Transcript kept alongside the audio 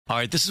All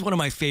right, this is one of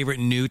my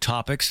favorite new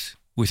topics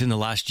within the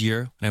last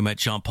year. I met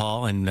Jean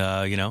Paul, and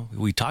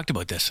we talked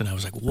about this, and I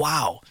was like,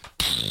 "Wow,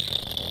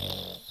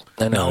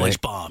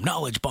 knowledge bomb.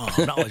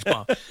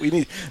 We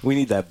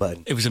need that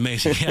button. It was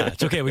amazing. Yeah,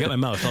 it's okay. We got my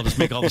mouth. I'll just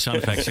make all the sound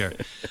effects here.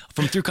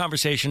 From Through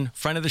Conversation,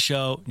 friend of the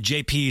show,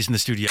 JP's in the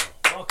studio.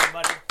 Welcome,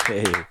 buddy.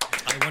 Hey.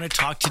 I want to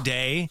talk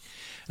today,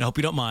 and I hope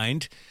you don't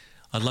mind.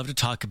 I'd love to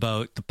talk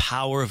about the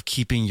power of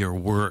keeping your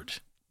word.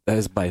 That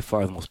is by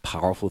far the most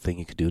powerful thing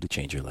you could do to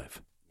change your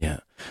life. Yeah.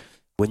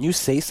 When you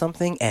say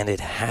something and it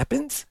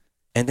happens,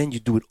 and then you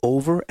do it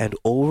over and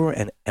over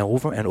and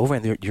over and over,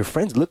 and your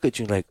friends look at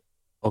you like,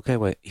 okay,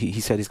 wait,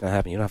 he said it's going to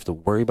happen. You don't have to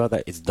worry about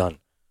that. It's done.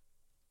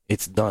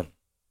 It's done.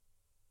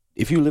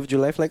 If you lived your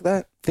life like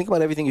that, think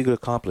about everything you could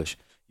accomplish.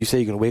 You say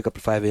you're going to wake up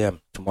at 5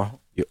 a.m. Tomorrow,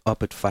 you're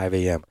up at 5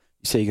 a.m.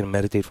 You say you're going to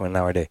meditate for an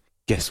hour a day.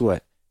 Guess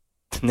what?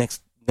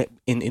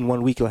 In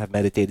 1 week, you'll have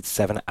meditated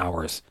 7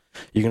 hours.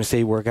 You're going to say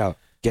you work out.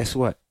 Guess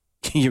what?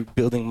 You're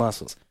building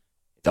muscles.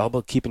 It's all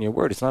about keeping your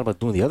word. It's not about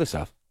doing the other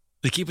stuff.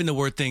 The keeping the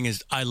word thing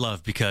is I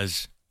love,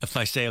 because if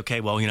I say, okay,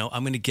 well,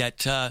 I'm going to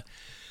get,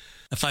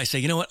 if I say,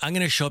 you know what, I'm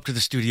going to show up to the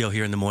studio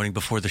here in the morning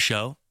before the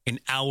show an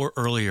hour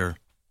earlier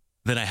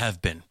than I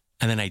have been,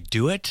 and then I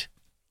do it,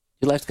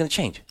 your life's going to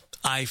change.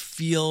 I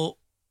feel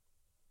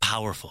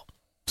powerful.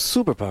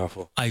 Super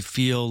powerful. I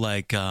feel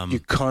like your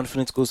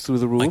confidence goes through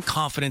the roof. My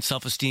confidence,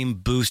 self-esteem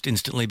boost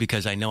instantly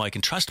because I know I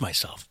can trust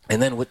myself. And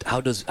then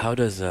how does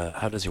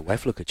your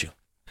wife look at you?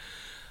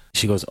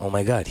 She goes, "Oh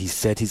my God, he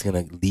said he's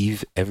gonna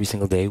leave every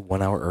single day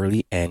 1 hour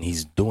early, and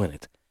he's doing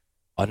it."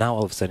 Now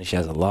all of a sudden she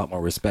has a lot more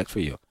respect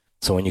for you.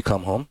 So when you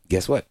come home,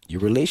 guess what?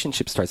 Your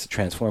relationship starts to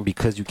transform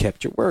because you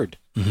kept your word.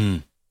 Mm-hmm.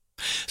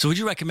 So would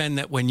you recommend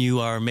that when you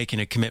are making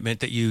a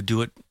commitment that you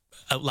do it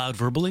out loud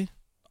verbally?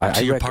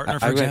 To your partner,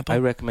 for example? I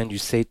recommend you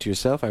say it to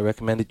yourself. I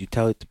recommend that you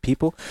tell it to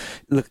people.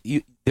 Look,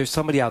 there's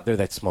somebody out there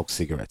that smokes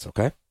cigarettes,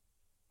 okay?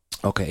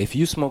 Okay, if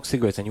you smoke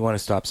cigarettes and you want to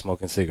stop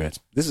smoking cigarettes,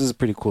 this is a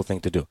pretty cool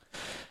thing to do.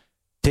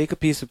 Take a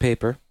piece of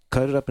paper,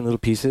 cut it up in little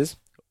pieces,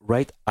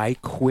 write, "I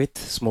quit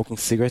smoking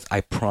cigarettes,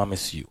 I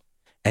promise you."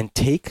 And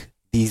take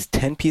these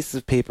 10 pieces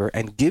of paper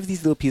and give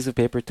these little pieces of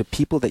paper to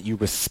people that you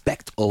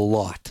respect a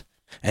lot.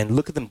 And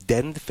look at them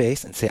dead in the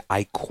face and say,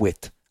 "I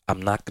quit.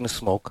 I'm not going to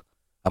smoke.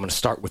 I'm going to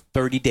start with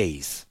 30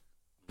 days.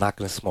 I'm not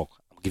going to smoke.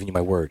 I'm giving you my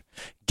word."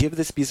 Give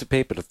this piece of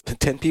paper to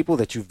 10 people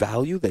that you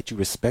value, that you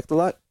respect a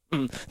lot.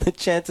 The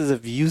chances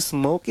of you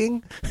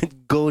smoking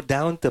go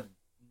down to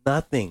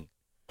nothing.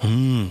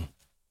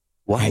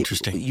 Why?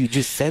 Interesting. You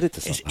just said it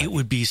to somebody. It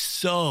would be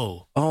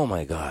so... Oh,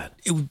 my God.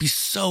 It would be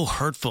so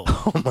hurtful.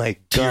 Oh, my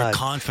God. To your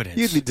confidence.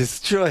 You'd be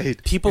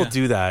destroyed. People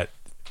do that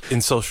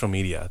in social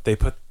media. They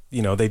put,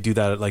 they do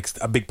that at like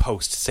a big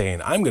post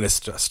saying, "I'm going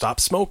to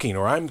stop smoking,"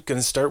 or "I'm going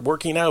to start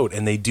working out."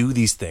 And they do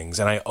these things.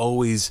 And I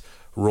always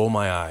roll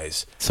my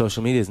eyes.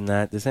 Social media is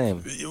not the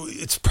same.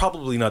 It's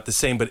probably not the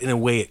same, but in a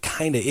way it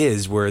kind of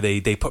is, where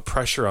they put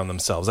pressure on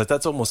themselves. Like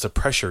that's almost a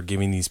pressure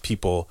giving these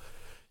people...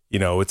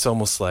 it's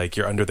almost like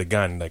you're under the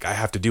gun. Like, I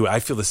have to do it. I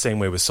feel the same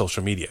way with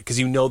social media, because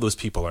those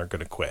people aren't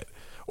going to quit,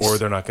 or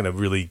they're not going to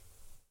really,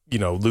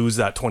 lose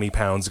that 20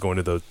 pounds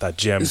going to that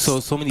gym. So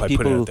many people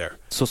putting it out there.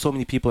 So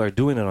many people are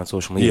doing it on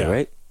social media,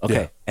 right? Okay.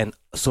 Yeah. And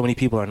so many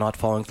people are not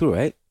following through,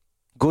 right?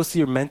 Go see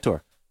your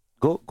mentor.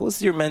 Go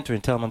see your mentor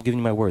and tell him, "I'm giving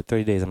you my word.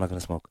 30 days, I'm not going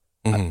to smoke."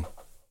 Mm-hmm.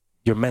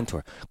 Your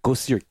mentor. Go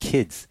see your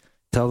kids.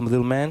 Tell them,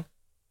 "Little man,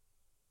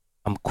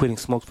 I'm quitting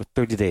smoke for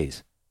 30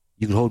 days.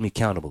 You can hold me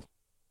accountable."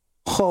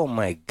 Oh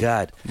my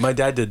God! My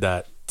dad did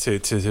that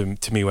to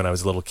me when I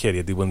was a little kid. He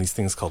had one of these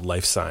things called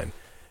Life Sign.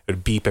 It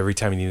would beep every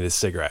time he needed a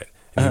cigarette,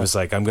 and he was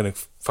like, "I'm going to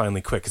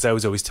finally quit," because I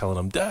was always telling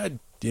him, "Dad,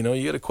 you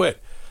got to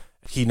quit."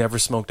 He never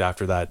smoked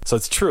after that, so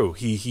it's true.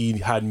 He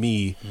had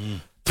me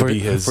to be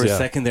his. For a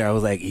second there, I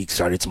was like, he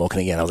started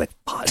smoking again. I was like,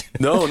 "Pot."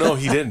 No,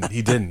 he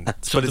didn't.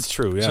 But it's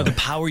true. Yeah. So the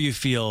power you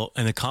feel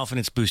and the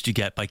confidence boost you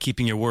get by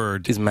keeping your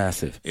word is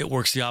massive. It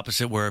works the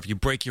opposite, where if you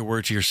break your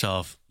word to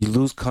yourself, you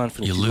lose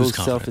confidence. You lose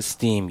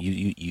self-esteem.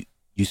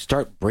 You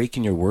start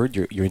breaking your word.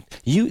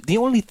 The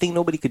only thing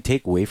nobody could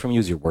take away from you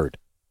is your word.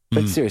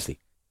 Like seriously,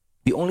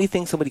 the only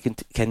thing somebody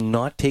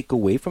cannot take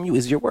away from you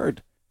is your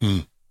word.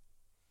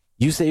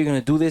 You say you're going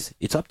to do this,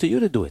 it's up to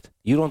you to do it.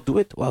 You don't do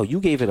it, wow, you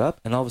gave it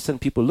up, and all of a sudden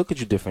people look at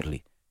you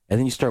differently. And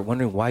then you start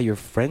wondering why your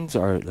friends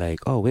are like,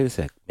 "Oh, wait a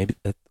sec, maybe,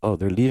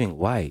 they're leaving.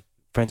 Why?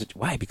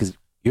 Why? Because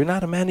you're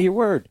not a man of your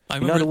word.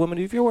 You're not a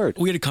woman of your word."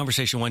 We had a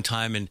conversation one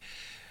time,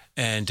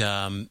 and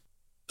I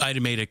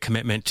had made a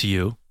commitment to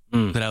you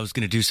that I was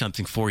going to do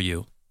something for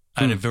you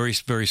at a very,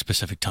 very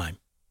specific time.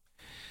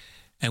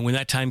 And when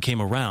that time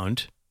came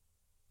around,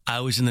 I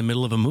was in the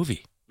middle of a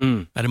movie.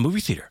 At a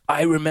movie theater.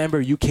 I remember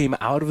you came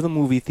out of the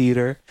movie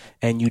theater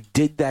and you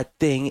did that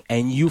thing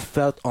and you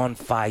felt on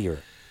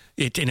fire.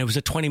 And it was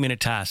a 20-minute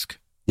task.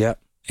 Yep.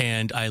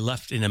 And I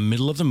left in the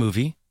middle of the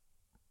movie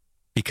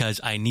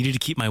because I needed to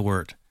keep my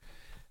word.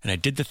 And I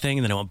did the thing,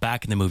 and then I went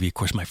back in the movie. Of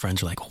course, my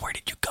friends are like, "Oh, where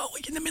did you go?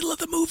 In the middle of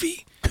the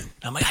movie?" And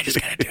I'm like, "I just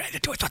got to do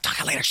it. I'll talk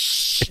to you later."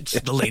 Shh. It's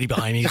the lady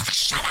behind me.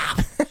 Shut up.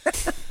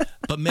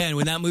 But man,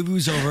 when that movie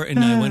was over and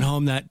I went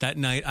home that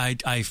night,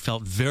 I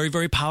felt very,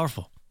 very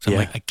powerful. So I'm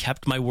like, I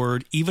kept my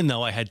word, even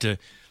though I had to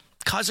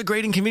cause a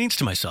great inconvenience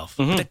to myself.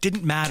 But that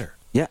didn't matter.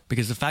 Yeah.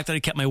 Because the fact that I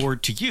kept my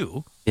word to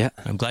you,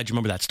 I'm glad you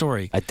remember that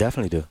story. I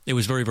definitely do. It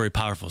was very, very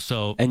powerful.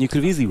 So, and you could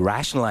have easily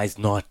rationalized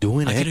not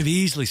doing it. I could have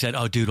easily said,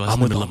 "Oh, dude, I'm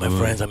with all my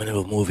friends. I'm in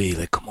a movie.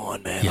 Like, come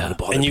on, man. Yeah.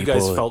 And you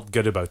guys felt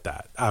good about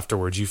that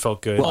afterwards. You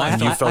felt good. Well,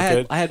 you felt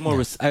good. I had more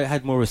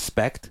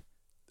respect.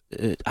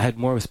 I had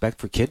more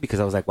respect for Kid because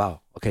I was like, wow,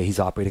 okay, he's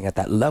operating at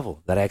that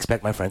level that I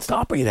expect my friends to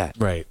operate at.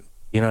 Right.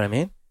 You know what I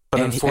mean?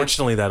 But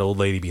unfortunately, that old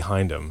lady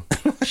behind him,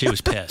 she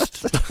was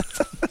pissed. The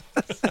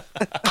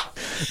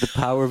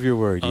power of your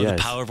word, yes.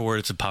 The power of a word,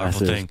 it's a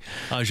powerful thing.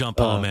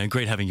 Jean-Paul, man,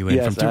 great having you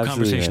in. From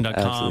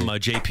ThroughConversation.com,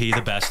 JP,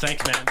 the best.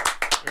 Thanks, man.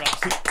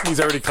 He's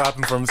already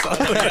clapping for himself.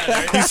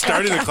 He's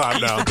starting to clap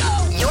now.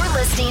 You're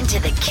listening to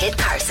The Kid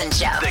Carson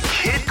Show. The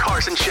Kid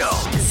Carson Show.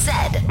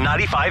 Zed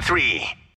 95.3.